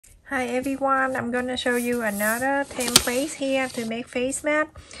Hi everyone, I'm gonna show you another template here to make face mat.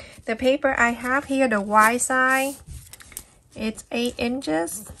 The paper I have here, the wide side, it's 8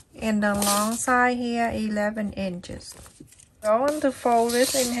 inches and the long side here 11 inches. Going to fold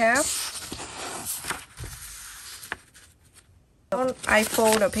this in half. I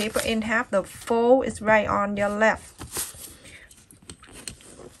fold the paper in half. The fold is right on your left.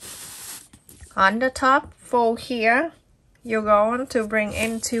 On the top fold here, you're going to bring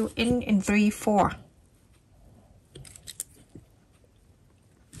in 2 in 3/4.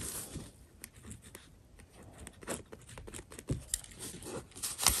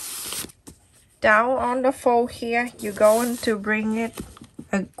 Down on the fold here, you're going to bring it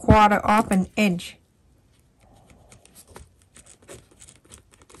 1/4 of an inch.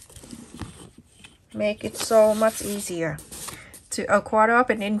 Make it so much easier. To 1/4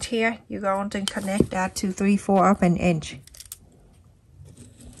 of an inch here, you're going to connect that to 3/4 of an inch.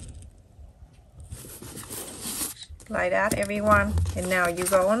 Like that, everyone. And now you're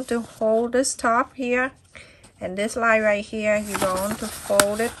going to hold this top here and this line right here, you're going to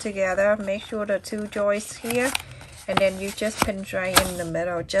fold it together. Make sure the 2 joints here, and then you just pinch right in the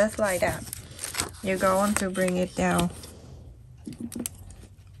middle, just like that. You're going to bring it down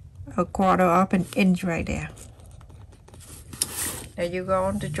 1/4 of an inch right there. Now you're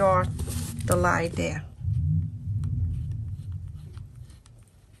going to draw the line there.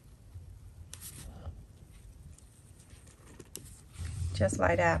 Just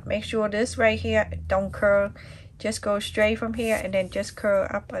like that. Make sure this right here don't curl. Just go straight from here and then just curl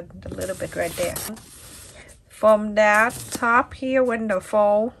up a little bit right there. From that top here, when the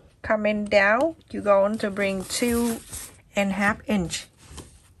fold coming down, you're going to bring 2.5 inch.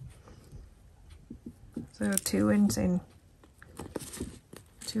 So 2 inch and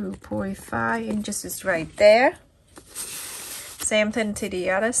 2.5 inches is right there. Same thing to the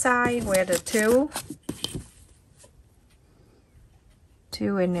other side where the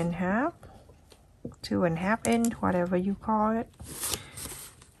 2.5, 2.5 inch, whatever you call it.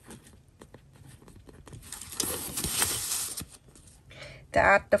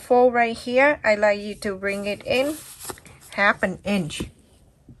 The fold right here, I like you to bring it in 1/2 inch.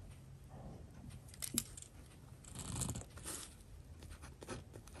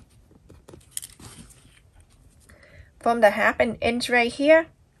 From the 1/2 inch right here,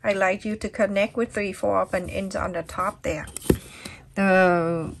 I like you to connect with 3/4 of an inch on the top there.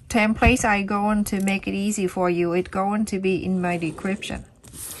 The templates I going to make it easy for you. It's going to be in my description.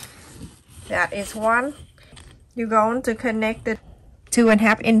 That is one. You're going to connect the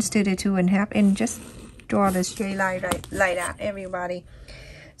 2.5 inch to the 2.5 inch. Just draw the straight line right like that, everybody.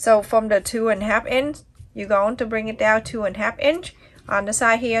 So from the 2.5 inch, you're going to bring it down 2.5 inch. On the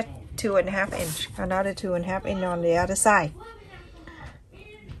side here, 2.5 inch. Another 2.5 inch on the other side.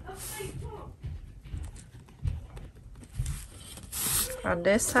 On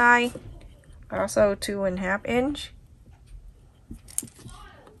this side, also 2.5 inch.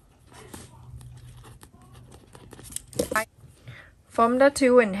 From the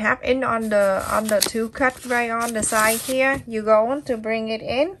 2.5 inch on the 2 cut right on the side here, you're going to bring it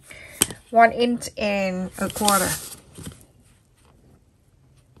in 1 inch and 1/4.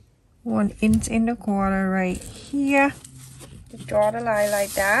 1 inch and 1/4 right here. Draw the line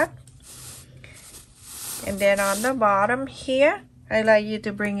like that. And then on the bottom here, I like you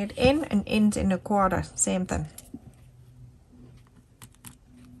to bring it in 1 inch and 1/4, same thing.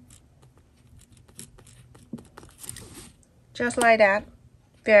 Just like that.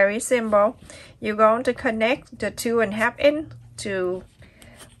 Very simple. You're going to connect the 2.5 inch to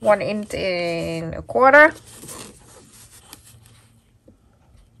 1 inch and 1/4.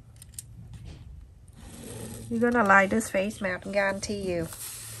 You're gonna like this face mat, guarantee you.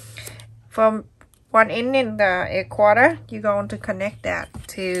 From 1 inch and 1/4, you're going to connect that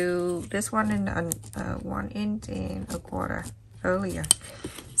to this one in 1 inch and 1/4 earlier.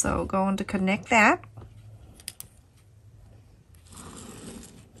 So going to connect that.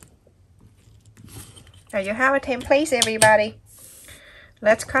 Now you have a template, everybody.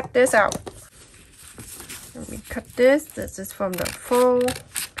 Let's cut this out. Let me cut this. This is from the fold.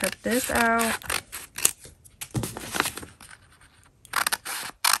 Cut this out.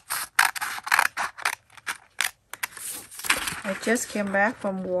 I just came back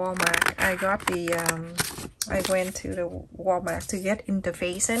from Walmart. I got the I went to the Walmart to get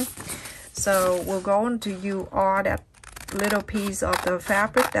interfacing. So we're going to use all that little piece of the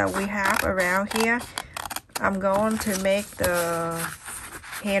fabric that we have around here. I'm going to make the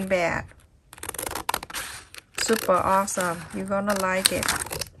handbag. Super awesome. You're gonna like it.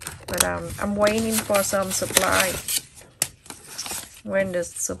 But I'm waiting for some supply. when the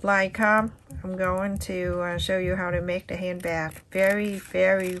supply come, I'm going to show you how to make the handbag. Very,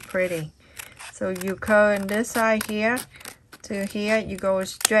 very pretty. So you curve this side here to here, you go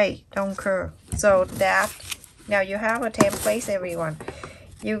straight, don't curve. So that, now you have a template, everyone.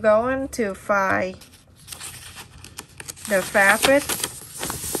 You're going to find the fabric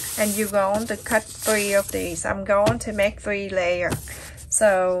and you're going to cut 3 of these. I'm going to make 3 layers.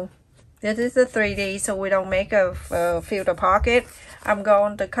 So this is the 3D, so we don't make a filter pocket. I'm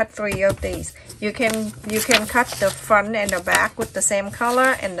going to cut 3 of these. You can cut the front and the back with the same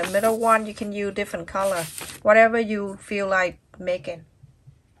color, and the middle one you can use different color, whatever you feel like making.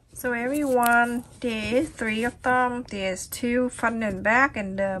 So everyone, there is 3 of them. There's 2 front and back,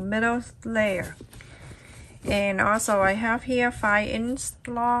 and the middle layer. And also I have here 5 inches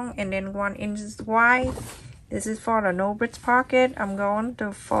long and then 1 inch wide. This is for the no bridge pocket. I'm going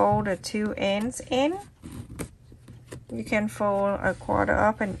to fold the 2 ends in. You can fold a 1/4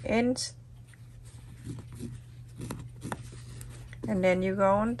 up an inch. And then you're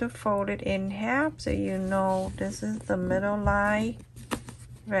going to fold it in half so you know this is the middle line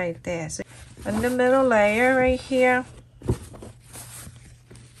right there. So in the middle layer right here,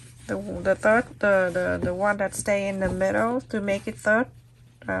 the one that stay in the middle to make it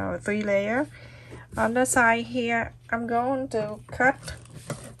 3 layer. On the side here, I'm going to cut.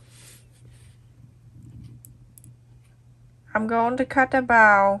 I'm going to cut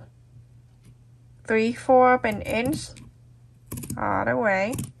about 3/4 an inch all the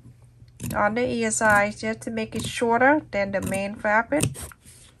way on the ear side, just to make it shorter than the main fabric,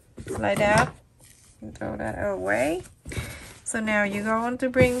 like that. Throw that away. So now you're going to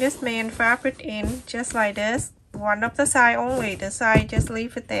bring this main fabric in just like this. One of the side only, the side just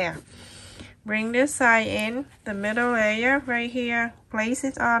leave it there. Bring this side in, the middle layer right here, place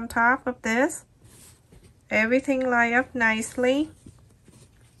it on top of this. Everything line up nicely.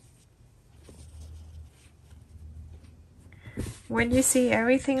 When you see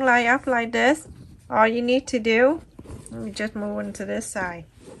everything line up like this, all you need to do, let me just move into this side.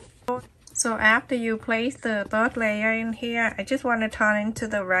 So after you place the 3rd layer in here, I just want to turn into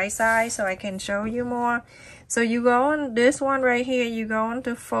the right side so I can show you more. So you go on this one right here, you're going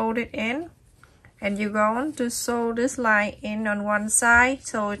to fold it in. And you're going to sew this line in on one side,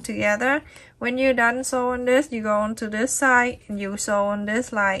 sew it together. When you're done sewing this, you go on to this side and you sew on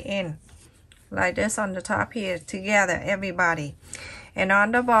this line in. Like this on the top here, together, everybody. And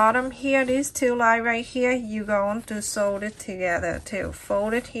on the bottom here, these 2 lines right here, you're going to sew it together too.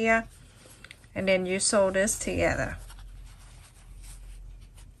 Fold it here, and then you sew this together.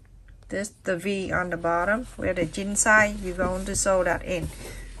 This, the V on the bottom, where the jean side, you're going to sew that in.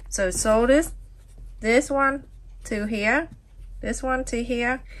 So sew this one to here, this one to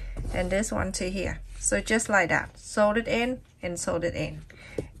here, and this one to here. So just like that. Sew it in and sew it in.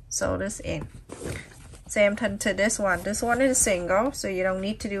 Sew this in. Same thing to this one. This one is single, so you don't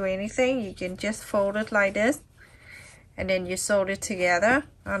need to do anything. You can just fold it like this. And then you sew it together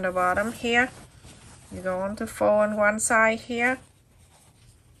on the bottom here. You're going to fold on one side here.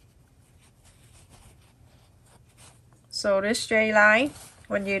 Sew this straight line.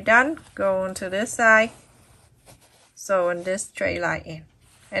 When you're done, go on to this side, sew in this straight line in.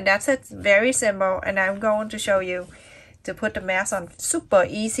 And that's it, very simple. And I'm going to show you to put the mask on. Super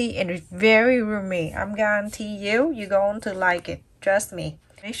easy and it's very roomy. I'm guarantee you're going to like it. Trust me.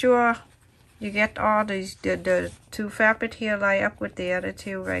 Make sure you get all the 2 fabric here line up with the other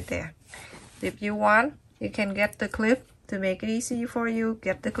 2 right there. If you want, you can get the clip to make it easy for you.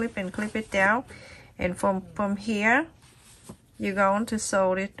 Get the clip and clip it down. And from here, you're going to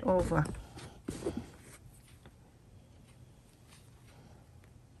sew it over.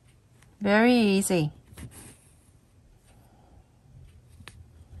 Very easy.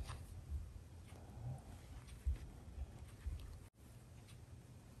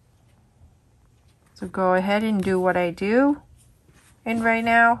 So go ahead and do what I do. And right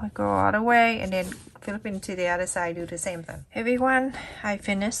now, go all the way and then flip into the other side, do the same thing. Everyone, I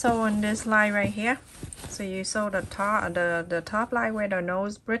finished sewing this line right here. So you sew the top line where the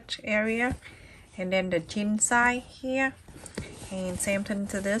nose bridge area, and then the chin side here, and same thing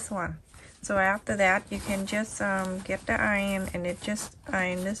to this one. So after that, you can just get the iron and it just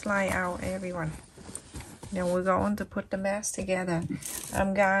iron this line out, everyone. Then we're going to put the mask together.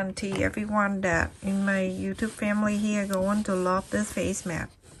 I'm guarantee everyone that in my YouTube family here going to love this face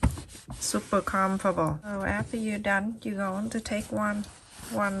mask. Super comfortable. So after you're done, you're going to take the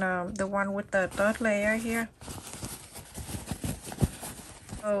one with the 3rd layer here.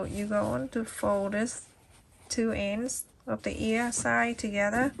 So you're going to fold this 2 ends of the ear side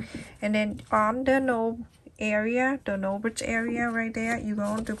together, and then on the area, the no bridge area right there, you're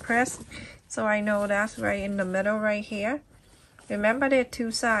going to press. So I know that's right in the middle right here. Remember there are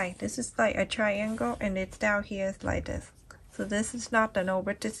two sides. This is like a triangle and it's down here is like this. So this is not the no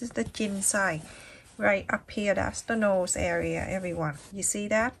bridge, this is the chin side. Right up here, that's the nose area, everyone. You see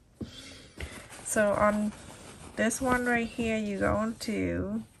that? So on this one right here, you're going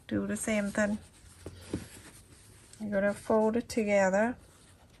to do the same thing. You're going to fold it together.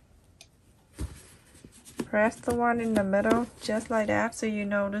 Press the one in the middle, just like that, so you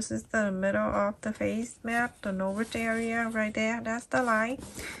know this is the middle of the face mat, the no bridge area right there. That's the line.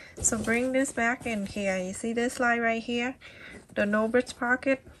 So bring this back in here. You see this line right here? The no bridge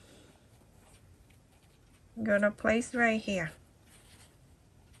pocket. I'm gonna place right here,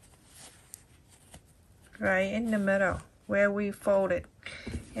 right in the middle where we folded,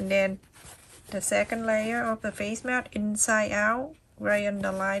 and then the second layer of the face mat inside out, right on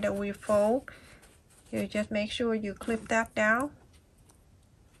the line that we fold. You just make sure you clip that down.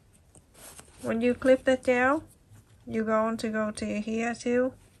 When you clip that down, you're going to go to here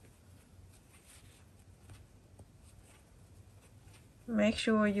too. Make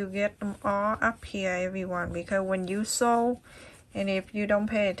sure you get them all up here, everyone, because when you sew, and if you don't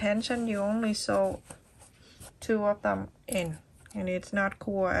pay attention, you only sew two of them in, and it's not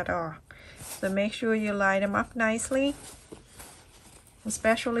cool at all. So make sure you line them up nicely,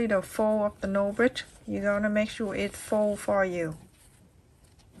 especially the fold of the no bridge. You're gonna make sure it's full for you.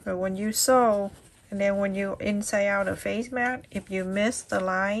 But when you sew, and then when you inside out the face mat, if you miss the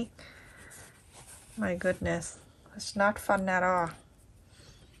line, my goodness, it's not fun at all.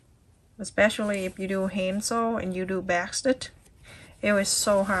 Especially if you do hand sew and you do backstitch, it was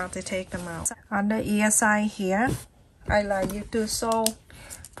so hard to take them out. On the ear side here, I like you to sew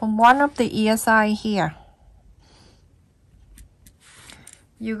from one of the ear side here.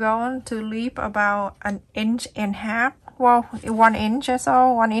 You're going to leave about 1.5 inches, well, 1 inch or so,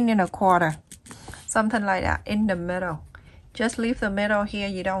 1.25 inches, something like that in the middle. Just leave the middle here,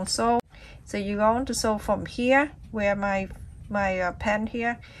 you don't sew. So you're going to sew from here, where my pen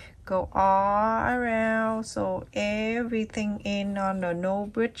here, go all around, so everything in on the no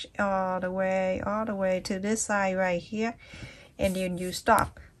bridge all the way to this side right here, and then you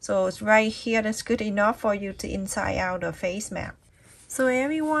stop. So it's right here, that's good enough for you to inside out the face mat. So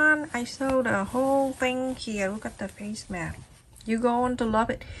everyone, I sewed the whole thing here. Look at the face mat. You're going to love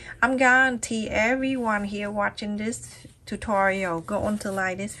it. I'm guarantee everyone here watching this tutorial going to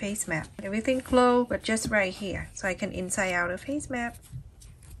like this face mat. Everything closed, but just right here, so I can inside out the face mat.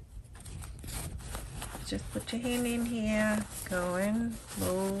 Just put your hand in here, go in,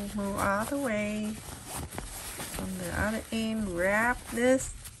 move all the way. From the other end, wrap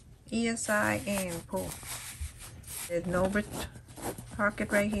this ear side and pull. There's no bridge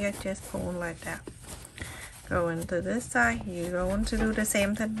pocket right here, just pull like that. Go into this side, you're going to do the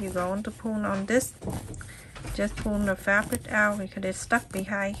same thing. You're going to pull on this. Just pull the fabric out because it's stuck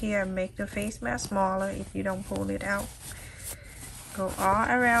behind here and make the face mat smaller if you don't pull it out. Go all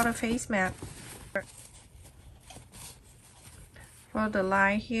around the face mat. For the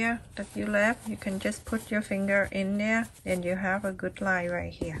line here that you left, you can just put your finger in there and you have a good line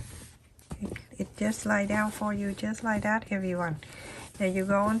right here. It just lie down for you, just like that, everyone. Now you're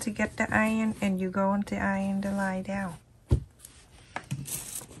going to get the iron and you're going to iron the line down.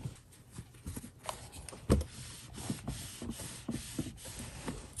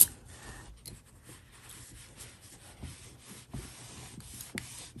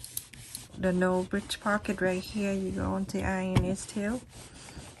 The no bridge pocket right here, you're going to iron this too.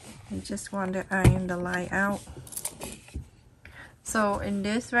 You just want to iron the line out. So in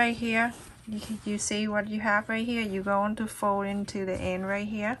this right here, you see what you have right here, you're going to fold into the end right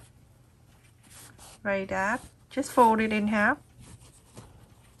here. Right that. Just fold it in half.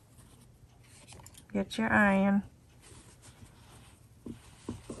 Get your iron.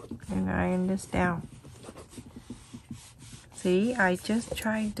 And iron this down. See, I just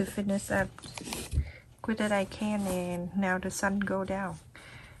tried to finish up quick as I can, and now the sun go down.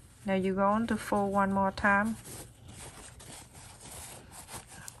 Now you're going to fold one more time.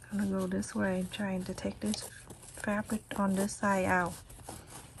 I'm gonna go this way, trying to take this fabric on this side out.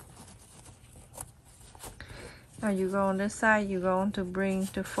 Now you go on this side, you're going to bring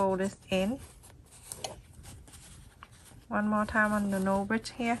to fold this in. One more time on the no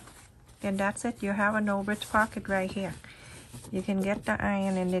bridge here. And that's it, you have a no bridge pocket right here. You can get the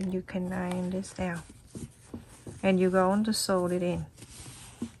iron and then you can iron this down. And you're going to sew it in.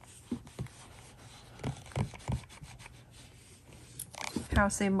 How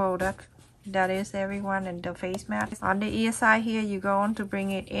simple that is, everyone. And the face mat on the ear side here, you're going to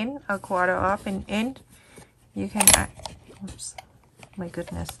bring it in 1/4 of an inch You can, oops, my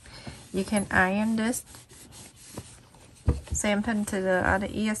goodness. You can iron this. Same thing to the other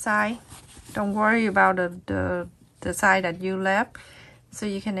ear side. Don't worry about the side that you left. So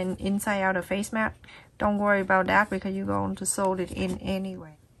you can inside out a face mat. Don't worry about that because you're going to sew it in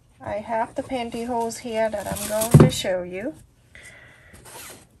anyway. I have the pantyhose here that I'm going to show you.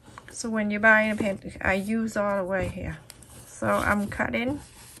 So when you're buying a panty, I use all the way here. So I'm cutting.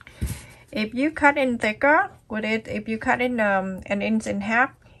 If you cut in thicker with it, if you cut in an inch and a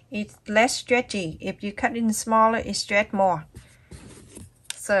half, it's less stretchy. If you cut in smaller, it stretch more.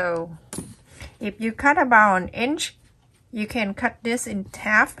 So if you cut about an inch, you can cut this in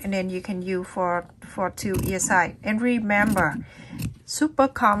half and then you can use for two ear side. And remember, super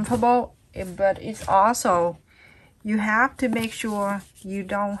comfortable, but it's also, you have to make sure you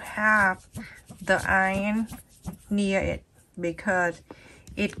don't have the iron near it because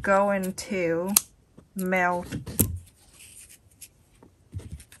it's going to melt.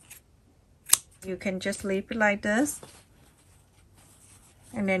 You can just leave it like this.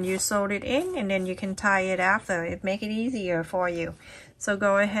 And then you sew it in and then you can tie it after. It make it easier for you. So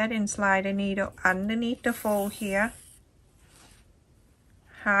go ahead and slide the needle underneath the fold here.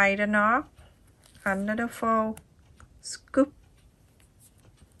 Hide the knot under the fold. Scoop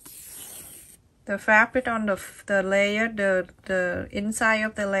the fabric on the layer, the inside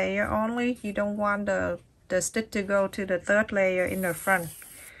of the layer only. You don't want the stitch to go to the third layer in the front.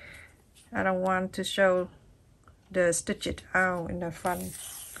 I don't want to show the stitches out in the front.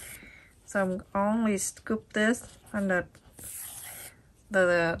 So I'm only scoop this on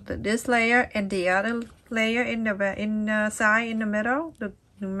this layer and the other layer in the side in the middle.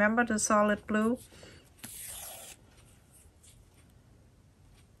 Remember the solid blue.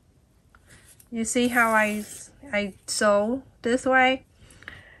 You see how I sew this way?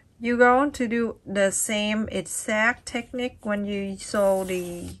 You're going to do the same exact technique when you sew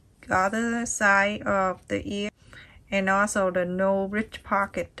the other side of the ear. And also the no rich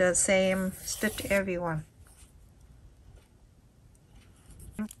pocket, the same stitch everyone.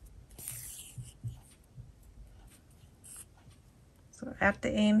 So at the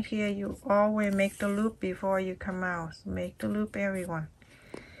end here, you always make the loop before you come out. So make the loop everyone.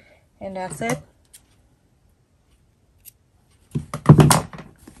 And that's it.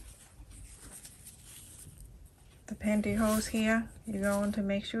 The pantyhose here, you're going to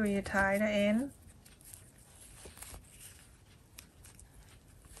make sure you tie the end.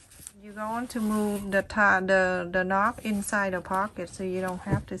 You're going to move the knob inside the pocket so you don't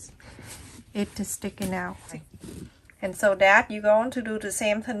have it sticking out. And so that you're going to do the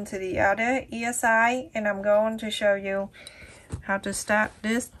same thing to the other ear side, and I'm going to show you how to start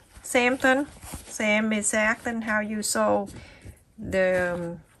this same thing, same exact thing how you sew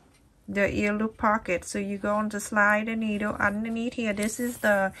the ear loop pocket. So you're going to slide the needle underneath here. This is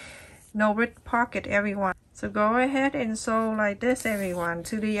the no rip pocket, everyone. So go ahead and sew like this, everyone.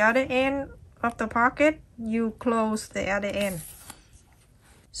 To the other end of the pocket, you close the other end.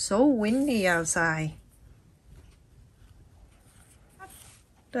 So windy outside.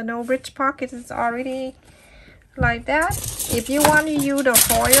 The no bridge pocket is already like that. If you want to use the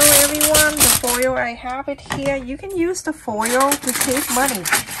foil, everyone, the foil, I have it here. You can use the foil to save money.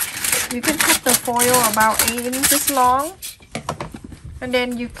 You can cut the foil about 8 inches long. And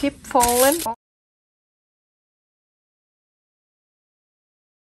then you keep folding.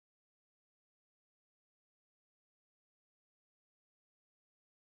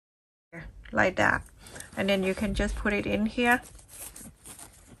 Like that. And then you can just put it in here.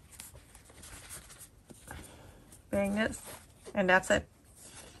 Bang this. And that's it.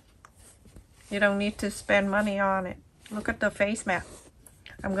 You don't need to spend money on it. Look at the face mat.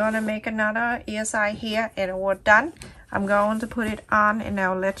 I'm going to make another ear side here and we're done. I'm going to put it on and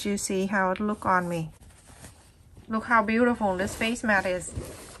I'll let you see how it look on me. Look how beautiful this face mat is.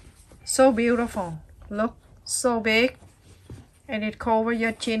 So beautiful. Look, so big. And it covers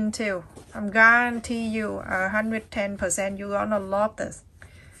your chin too. I'm guarantee you 110% you're gonna love this.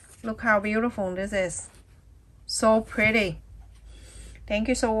 Look how beautiful this is. So pretty. Thank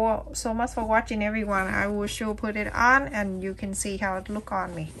you so much for watching, everyone. I will sure put it on and you can see how it look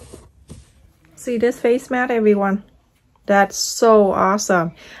on me. See this face mat, everyone? That's so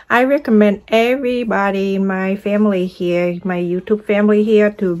awesome. I recommend everybody in my family here, my YouTube family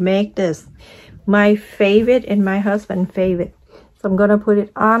here, to make this. My favorite and my husband's favorite. So I'm gonna put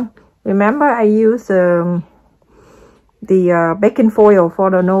it on. Remember, I use the baking foil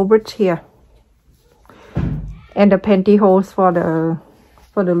for the no bridge here, and the pantyhose for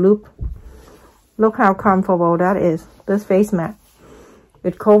the loop. Look how comfortable that is. This face mat.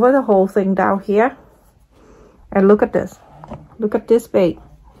 It covers the whole thing down here. And look at this. Look at this bait.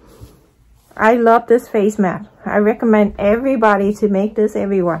 I love this face mat. I recommend everybody to make this,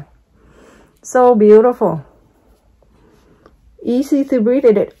 everyone. So beautiful. Easy to breathe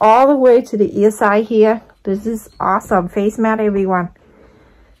it all the way to the ear side here. This is awesome face mat, everyone.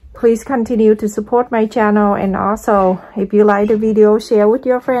 Please continue to support my channel, and also if you like the video, share with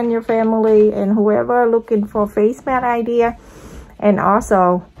your friend, your family, and whoever looking for face mat idea. And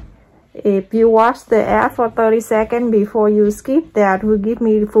also, if you watch the ad for 30 seconds before you skip, that will give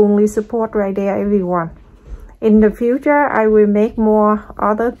me fully support right there, everyone. In the future, I will make more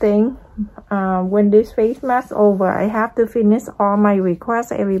other things. When this face mat's over, I have to finish all my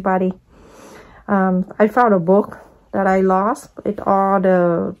requests, everybody. I found a book that I lost. It's all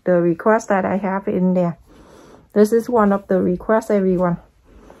the requests that I have in there. This is one of the requests, everyone.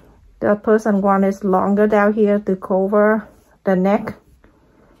 The person wanted longer down here to cover the neck,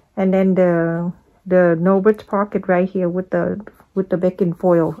 and then the nobridge pocket right here with the baking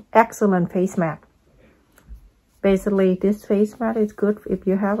foil. Excellent face mat. Basically, this face mat is good if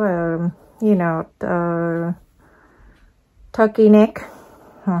you have a, you know, turkey neck.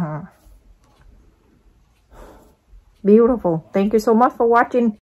 Beautiful. Thank you so much for watching.